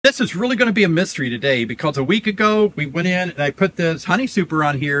This is really going to be a mystery today because a week ago we went in and I put this honey super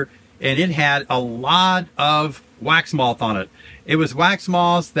on here and it had a lot of wax moth on it. It was wax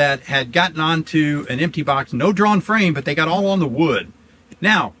moths that had gotten onto an empty box, no drawn frame, but they got all on the wood.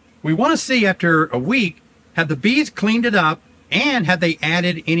 Now, we want to see after a week, have the bees cleaned it up and have they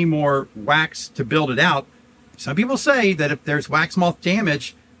added any more wax to build it out? Some people say that if there's wax moth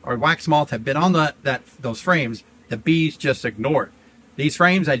damage or wax moth have been on those frames, the bees just ignore it. These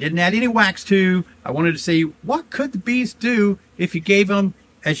frames I didn't add any wax to. I wanted to see what could the bees do if you gave them,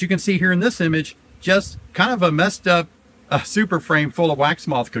 as you can see here in this image, just kind of a messed up super frame full of wax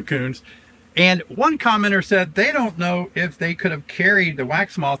moth cocoons. And one commenter said they don't know if they could have carried the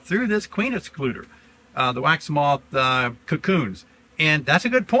wax moth through this queen excluder, the wax moth cocoons. And that's a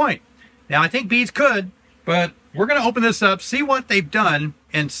good point. Now I think bees could, but we're going to open this up, see what they've done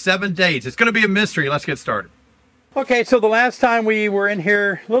in 7 days. It's going to be a mystery. Let's get started. Okay, so the last time we were in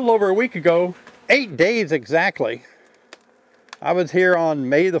here, a little over a week ago, 8 days exactly. I was here on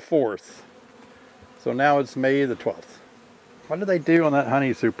May the 4th. So now it's May the 12th. What did they do on that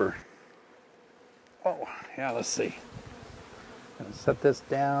honey super? Oh, yeah, let's see. Gonna set this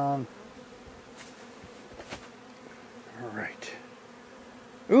down. All right.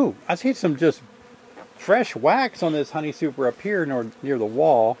 Ooh, I see some just fresh wax on this honey super up here near the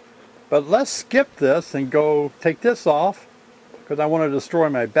wall. But let's skip this and go take this off because I want to destroy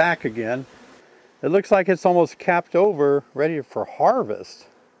my back again. It looks like it's almost capped over, ready for harvest.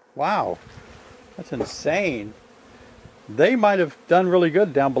 Wow, that's insane. They might have done really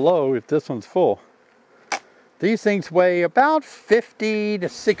good down below if this one's full. These things weigh about 50 to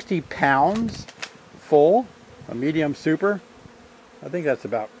 60 pounds full, a medium super. I think that's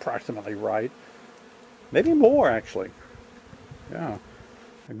about approximately right. Maybe more actually, yeah.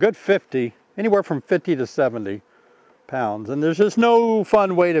 A good 50, anywhere from 50 to 70 pounds. And there's just no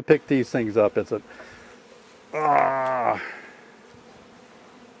fun way to pick these things up, is it? All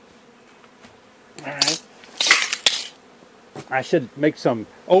right. I should make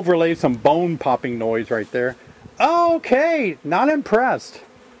overlay some bone popping noise right there. Okay, not impressed.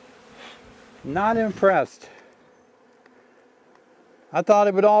 Not impressed. I thought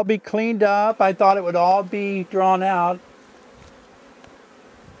it would all be cleaned up. I thought it would all be drawn out.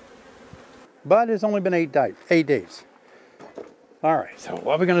 But it's only been 8 days. All right, so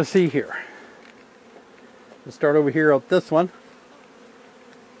what are we going to see here? Let's start over here with this one.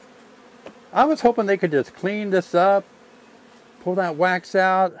 I was hoping they could just clean this up, pull that wax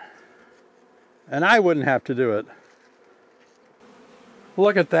out, and I wouldn't have to do it.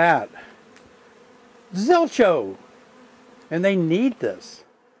 Look at that. Zilcho! And they need this.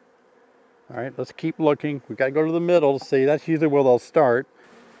 All right, let's keep looking. We got to go to the middle. See, that's usually where they'll start.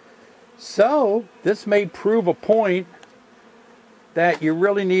 So this may prove a point that you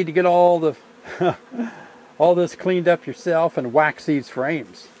really need to get all the all this cleaned up yourself and wax these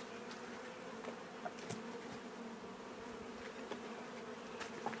frames.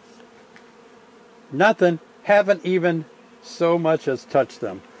 Nothing. Haven't even so much as touched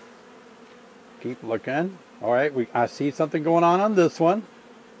them. Keep looking. All right, I see something going on this one.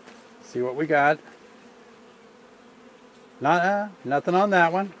 See what we got. Nothing on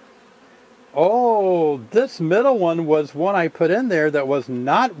that one. Oh, this middle one was one I put in there that was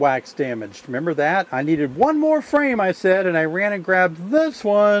not wax damaged. Remember that? I needed one more frame, I said, and I ran and grabbed this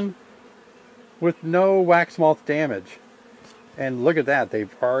one with no wax moth damage. And look at that.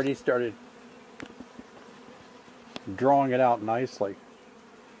 They've already started drawing it out nicely.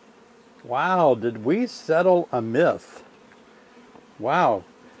 Wow, did we settle a myth? Wow.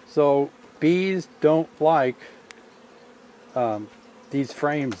 So bees don't like these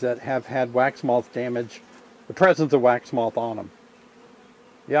frames that have had wax moth damage, the presence of wax moth on them.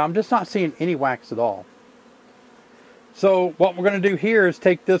 Yeah, I'm just not seeing any wax at all. So what we're going to do here is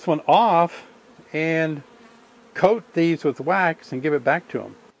take this one off and coat these with wax and give it back to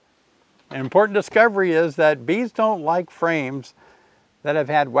them. An important discovery is that bees don't like frames that have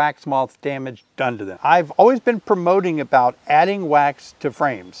had wax moth damage done to them. I've always been promoting about adding wax to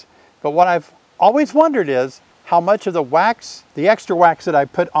frames, but what I've always wondered is how much of the wax, the extra wax that I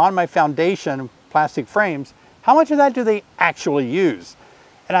put on my foundation plastic frames, how much of that do they actually use?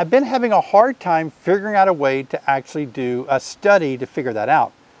 And I've been having a hard time figuring out a way to actually do a study to figure that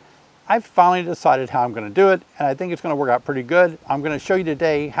out. I've finally decided how I'm going to do it, and I think it's going to work out pretty good. I'm going to show you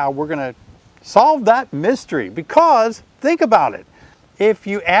today how we're going to solve that mystery, because think about it. If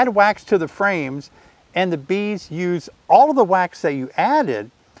you add wax to the frames and the bees use all of the wax that you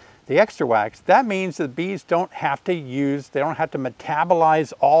added, the extra wax, that means the bees don't have to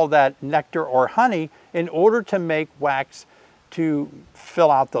metabolize all that nectar or honey in order to make wax to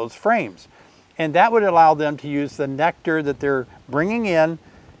fill out those frames. And that would allow them to use the nectar that they're bringing in.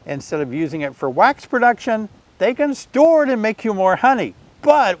 Instead of using it for wax production, they can store it and make you more honey.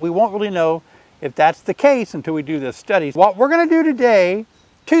 But we won't really know if that's the case until we do this study. What we're going to do today,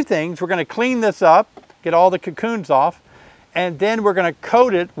 two things. We're going to clean this up, get all the cocoons off, and then we're going to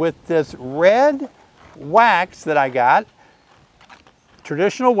coat it with this red wax that I got.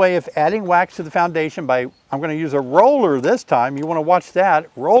 Traditional way of adding wax to the foundation by, I'm going to use a roller this time. You want to watch that.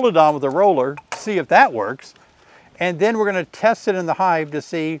 Roll it on with a roller, see if that works. And then we're going to test it in the hive to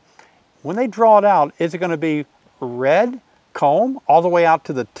see when they draw it out, is it going to be red comb all the way out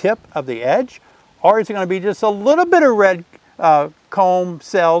to the tip of the edge? Or is it going to be just a little bit of red comb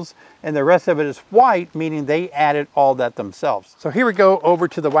cells and the rest of it is white, meaning they added all that themselves. So here we go over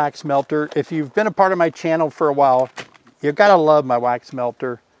to the wax melter. If you've been a part of my channel for a while, you've got to love my wax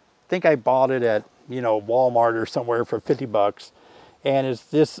melter. I think I bought it at, you know, Walmart or somewhere for 50 bucks. And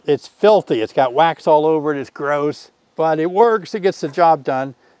it's filthy. It's got wax all over it. It's gross, but it works. It gets the job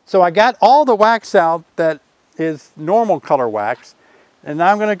done. So I got all the wax out that is normal color wax. And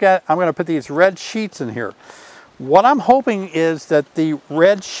now I'm going to put these red sheets in here. What I'm hoping is that the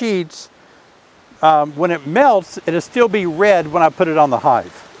red sheets, when it melts, it'll still be red when I put it on the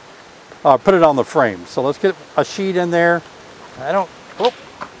hive. Put it on the frame. So let's get a sheet in there.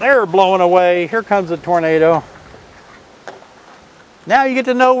 They're blowing away. Here comes a tornado. Now you get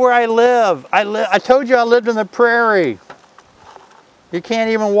to know where I live. I told you I lived in the prairie. You can't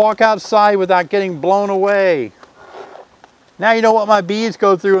even walk outside without getting blown away. Now you know what my bees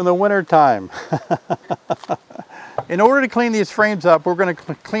go through in the wintertime. In order to clean these frames up, we're going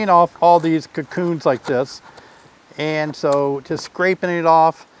to clean off all these cocoons like this. And so just scraping it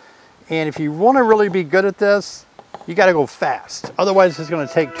off. And if you want to really be good at this, you got to go fast. Otherwise, it's going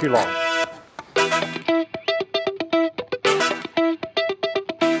to take too long.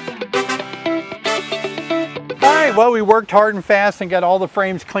 Well, we worked hard and fast and got all the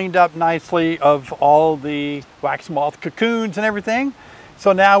frames cleaned up nicely of all the wax moth cocoons and everything.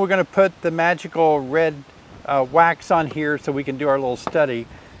 So now we're going to put the magical red wax on here so we can do our little study.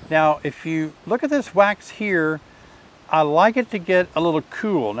 Now, if you look at this wax here, I like it to get a little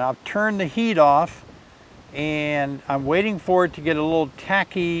cool. Now, I've turned the heat off and I'm waiting for it to get a little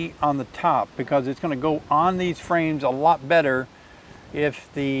tacky on the top because it's going to go on these frames a lot better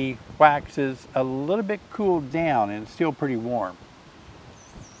if the wax is a little bit cooled down and it's still pretty warm.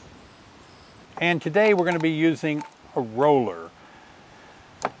 And today we're going to be using a roller.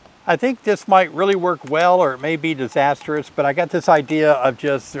 I think this might really work well, or it may be disastrous, but I got this idea of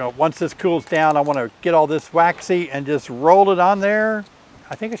just, once this cools down, I want to get all this waxy and just roll it on there.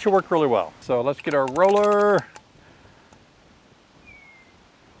 I think it should work really well. So let's get our roller.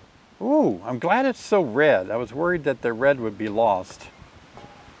 Ooh, I'm glad it's so red. I was worried that the red would be lost.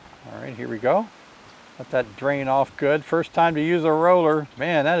 All right, here we go. Let that drain off good. First time to use a roller.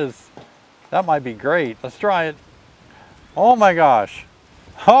 Man, that might be great. Let's try it. Oh my gosh.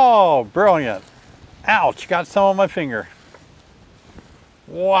 Oh, brilliant. Ouch, got some on my finger.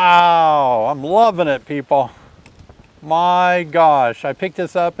 Wow, I'm loving it, people. My gosh, I picked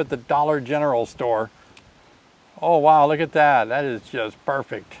this up at the Dollar General store. Oh wow, look at that. That is just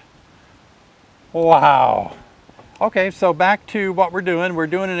perfect. Wow. Okay, so back to what we're doing. We're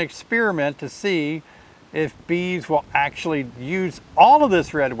doing an experiment to see if bees will actually use all of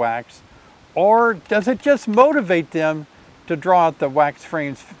this red wax, or does it just motivate them to draw out the wax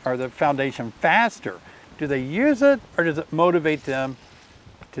frames or the foundation faster? Do they use it, or does it motivate them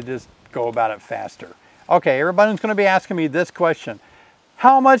to just go about it faster? Okay, everybody's going to be asking me this question.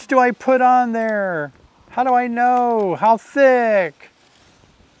 How much do I put on there? How do I know? How thick?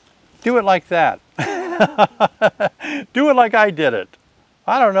 Do it like that. Do it like I did it.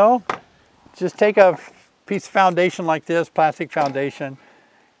 I don't know. Just take a piece of foundation like this, plastic foundation.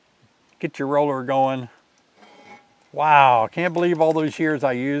 Get your roller going. Wow, I can't believe all those years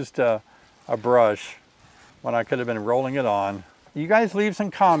I used a brush when I could have been rolling it on. You guys leave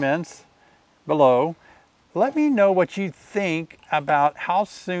some comments below. Let me know what you think about how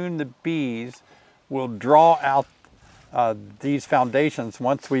soon the bees will draw out these foundations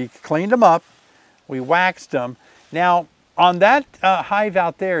once we cleaned them up. We waxed them. Now, on that hive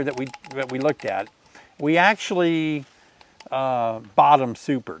out there that we looked at, we actually bottom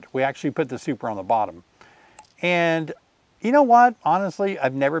supered. We actually put the super on the bottom. And you know what? Honestly,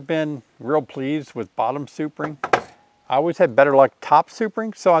 I've never been real pleased with bottom supering. I always had better luck top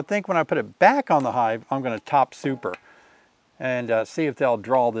supering. So I think when I put it back on the hive, I'm going to top super and see if they'll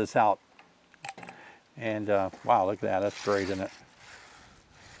draw this out. And wow, look at that. That's great, isn't it?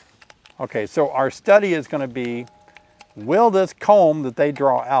 Okay, so our study is going to be will this comb that they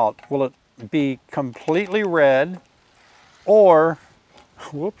draw out, will it be completely red, or,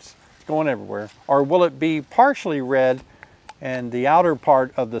 whoops, it's going everywhere, or will it be partially red and the outer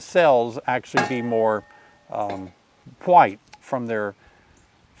part of the cells actually be more white from their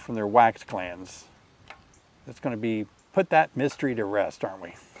wax glands? It's going to be put that mystery to rest, aren't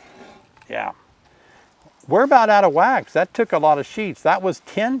we? Yeah. We're about out of wax. That took a lot of sheets. That was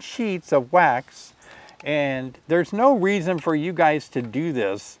 10 sheets of wax, and there's no reason for you guys to do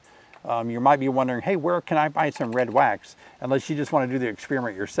this. You might be wondering, hey, where can I buy some red wax? Unless you just want to do the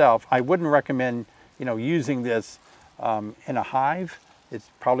experiment yourself. I wouldn't recommend, using this in a hive. It's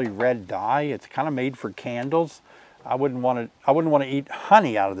probably red dye. It's kind of made for candles. I wouldn't want to eat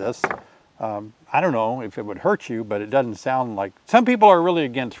honey out of this. I don't know if it would hurt you, but it doesn't sound like. Some people are really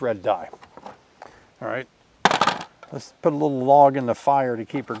against red dye. All right, let's put a little log in the fire to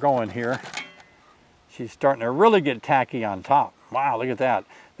keep her going here. She's starting to really get tacky on top. Wow, look at that.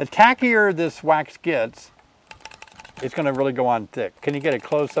 The tackier this wax gets, it's going to really go on thick. Can you get a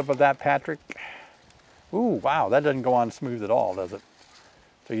close-up of that, Patrick? Ooh, wow, that doesn't go on smooth at all, does it?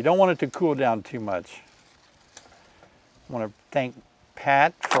 So you don't want it to cool down too much. I want to thank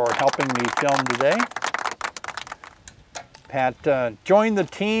Pat for helping me film today. Pat joined the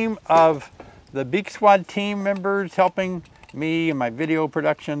team of the Beak Squad team members helping me and my video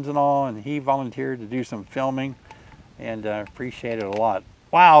productions and all, and he volunteered to do some filming, and appreciate it a lot.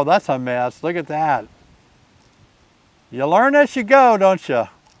 Wow, that's a mess. Look at that. You learn as you go, don't you?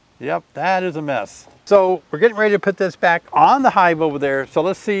 Yep, that is a mess. So we're getting ready to put this back on the hive over there. So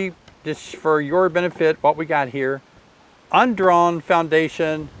let's see, just for your benefit, what we got here. Undrawn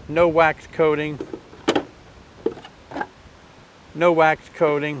foundation, no wax coating. No wax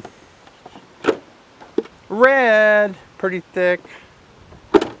coating. Red, pretty thick.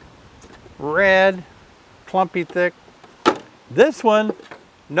 Red, clumpy thick. This one,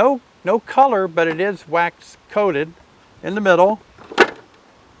 no color, but it is wax coated in the middle.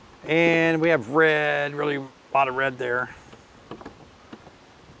 And we have red, really a lot of red there.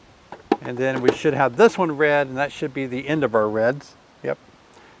 And then we should have this one red, and that should be the end of our reds. Yep.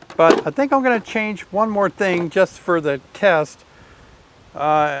 But I think I'm going to change one more thing just for the test.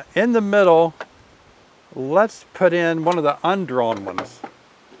 In the middle, let's put in one of the undrawn ones.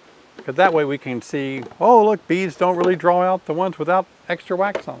 Because that way we can see, oh look, bees don't really draw out the ones without extra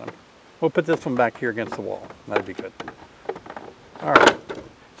wax on them. We'll put this one back here against the wall. That'd be good. All right.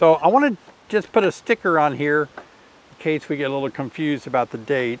 So I want to just put a sticker on here in case we get a little confused about the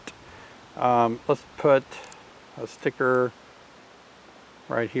date. Let's put a sticker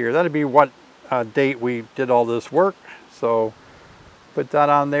right here. That'd be what date we did all this work. So put that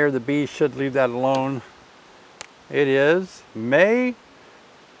on there. The bees should leave that alone. It is May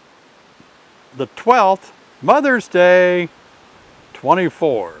the 12th, Mother's Day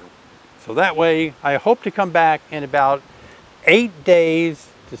 24. So that way I hope to come back in about 8 days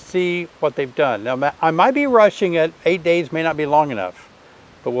to see what they've done. Now I might be rushing it. 8 days may not be long enough,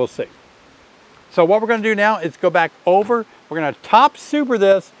 but we'll see. So what we're going to do now is go back over. We're going to top super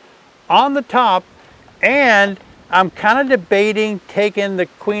this on the top, and I'm kind of debating taking the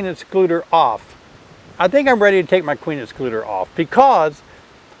queen excluder off. I think I'm ready to take my queen excluder off because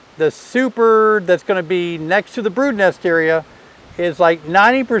the super that's going to be next to the brood nest area is like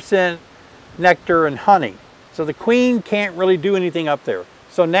 90% nectar and honey. So the queen can't really do anything up there.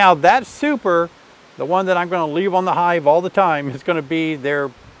 So now that super, the one that I'm going to leave on the hive all the time, is going to be their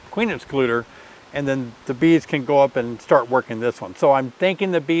queen excluder, and then the bees can go up and start working this one. So I'm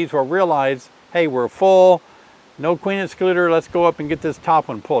thinking the bees will realize, hey, we're full, no queen excluder, let's go up and get this top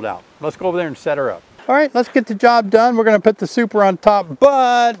one pulled out. Let's go over there and set her up. All right, let's get the job done. We're going to put the super on top,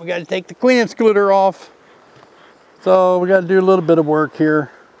 but we got to take the queen excluder off. So we got to do a little bit of work here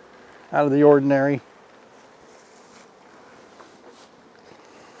out of the ordinary.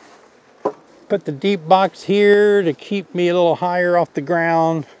 Put the deep box here to keep me a little higher off the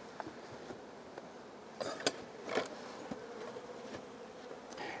ground.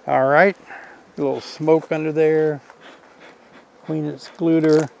 All right, a little smoke under there. Queen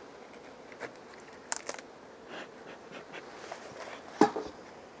excluder.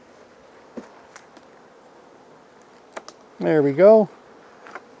 There we go.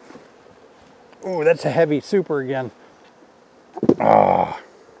 Oh, that's a heavy super again. Ah.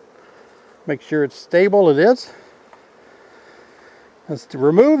 Make sure it's stable. It is. Let's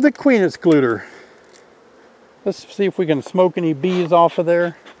remove the queen excluder. Let's see if we can smoke any bees off of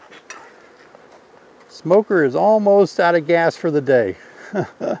there. Smoker is almost out of gas for the day.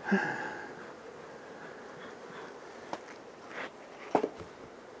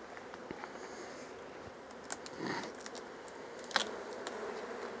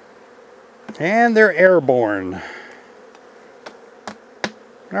 And they're airborne.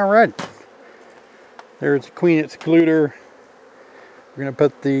 All right. There's the queen excluder. We're going to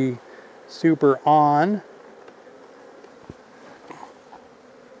put the super on.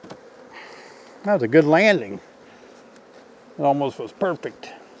 That was a good landing. It almost was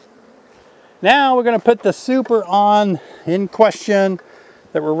perfect. Now we're going to put the super on in question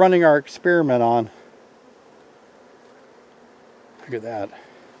that we're running our experiment on. Look at that.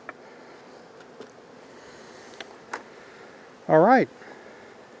 All right.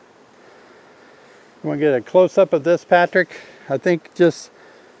 You want to get a close-up of this, Patrick? I think just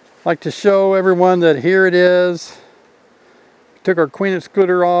like to show everyone that here it is. Took our queen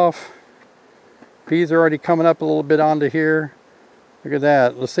excluder off. Bees are already coming up a little bit onto here. Look at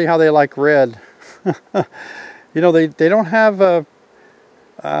that. Let's see how they like red. You know, they don't have a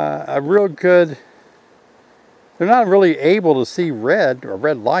real good, they're not really able to see red or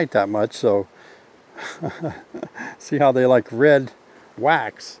red light that much, so see how they like red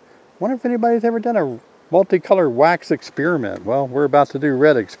wax. Wonder if anybody's ever done a multicolored wax experiment. Well, we're about to do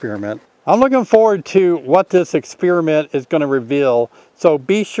red experiment. I'm looking forward to what this experiment is going to reveal. So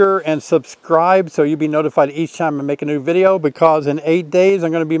be sure and subscribe so you'll be notified each time I make a new video, because in 8 days I'm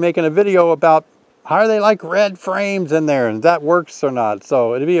going to be making a video about how they like red frames in there and if that works or not.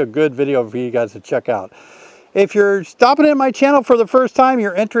 So it'll be a good video for you guys to check out. If you're stopping in my channel for the first time,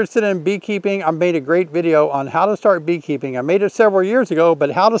 you're interested in beekeeping, I made a great video on how to start beekeeping. I made it several years ago, but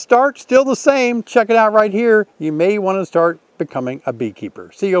how to start, still the same. Check it out right here. You may want to start becoming a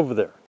beekeeper. See you over there.